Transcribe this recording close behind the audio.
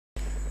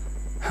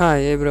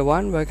Hi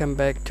everyone, welcome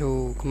back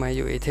to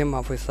KhmerueTeams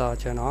official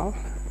channel.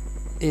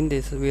 In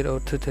this video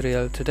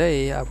tutorial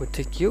today, I will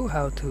teach you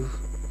how to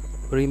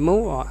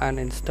remove or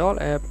uninstall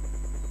app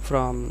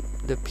from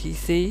the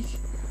PC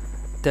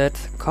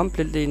that's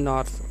completely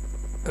not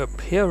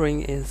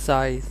appearing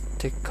inside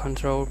the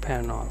control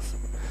panels.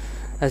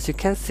 As you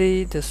can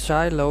see, the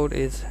side load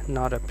is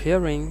not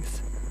appearing,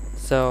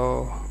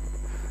 so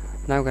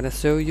now I'm gonna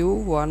show you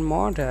one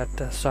more that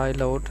the side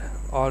load,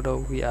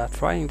 although we are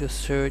trying to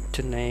search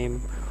the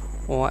name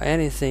or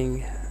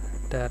anything,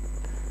 that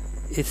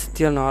it's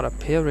still not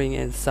appearing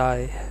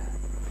inside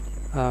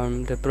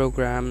the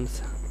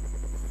programs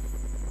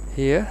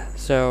here.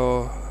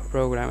 So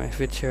program and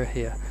feature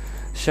here.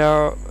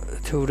 So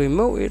to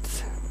remove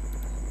it,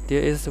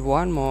 there is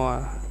one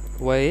more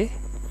way,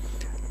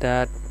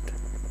 that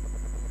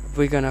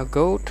we're gonna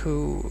go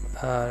to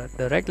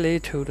directly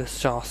to the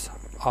source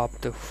of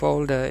the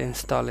folder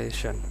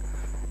installation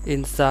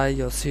inside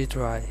your C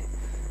drive,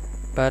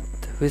 but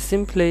we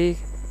simply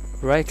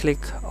right click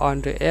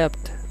on the app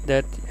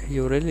that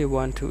you really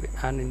want to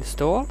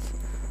uninstall.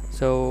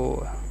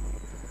 So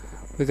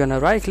we're gonna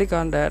right click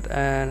on that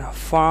and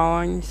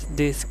find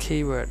this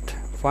keyword,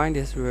 find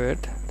this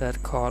word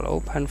that called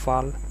open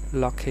file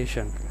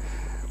location.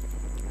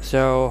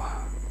 So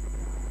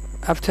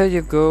after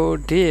you go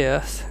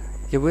there,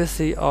 you will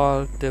see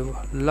all the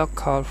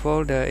local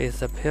folder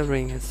is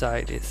appearing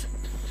inside this,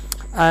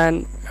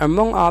 and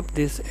among of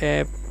this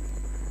app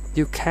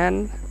you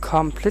can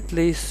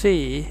completely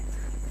see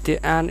the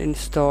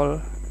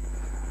uninstall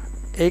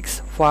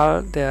X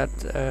file that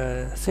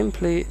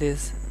simply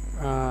is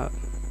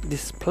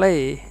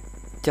display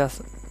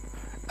just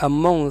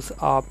amongst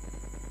of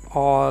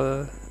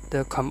all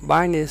the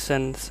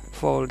combinations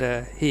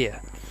folder here.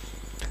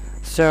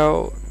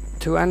 So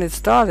to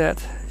uninstall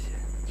that,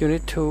 you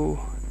need to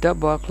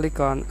double click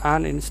on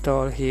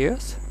uninstall here.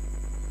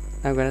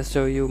 I'm gonna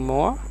show you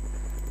more.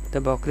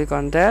 Double click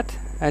on that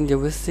and you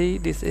will see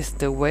this is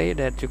the way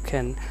that you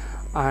can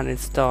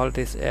uninstall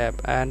this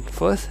app. And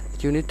first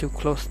you need to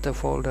close the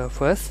folder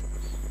first,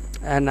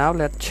 and now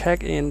let's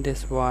check in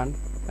this one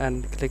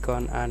and click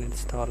on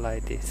uninstall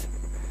like this,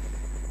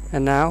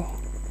 and now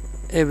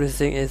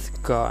everything is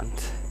gone.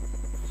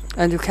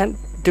 And you can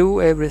do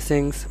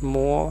everything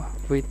more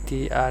with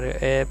the other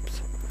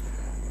apps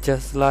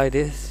just like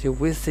this. You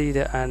will see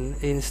the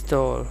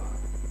uninstall,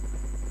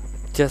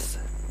 just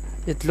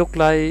it look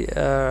like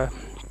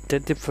the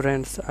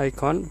different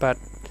icon, but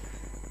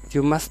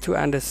you must to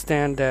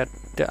understand that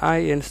the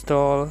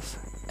uninstall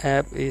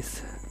app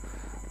is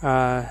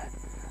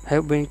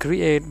have been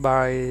created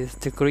by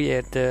the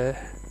creator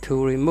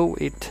to remove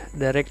it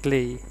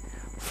directly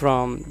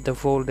from the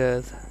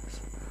folder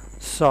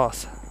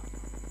source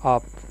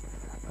of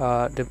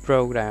the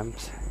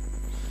programs.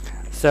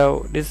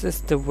 So this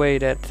is the way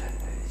that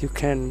you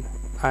can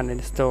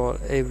uninstall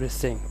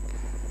everything.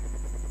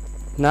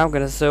 Now I'm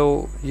gonna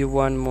show you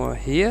one more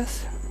here,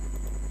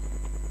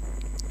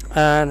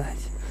 and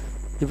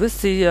you will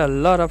see a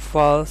lot of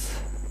files,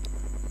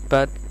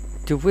 but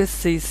you will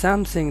see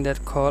something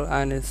that called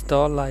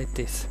uninstall like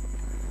this.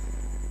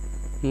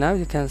 Now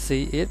you can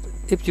see it.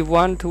 If you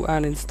want to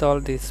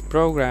uninstall these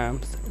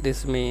programs,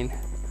 this means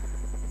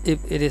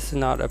if it is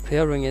not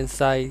appearing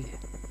inside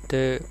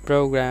the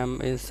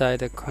program inside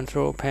the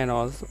control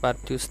panels, but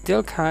you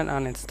still can't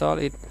uninstall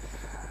it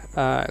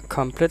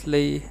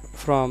completely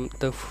from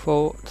the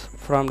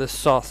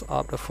source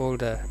of the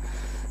folder.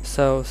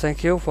 So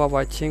thank you for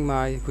watching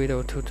my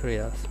video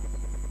tutorials.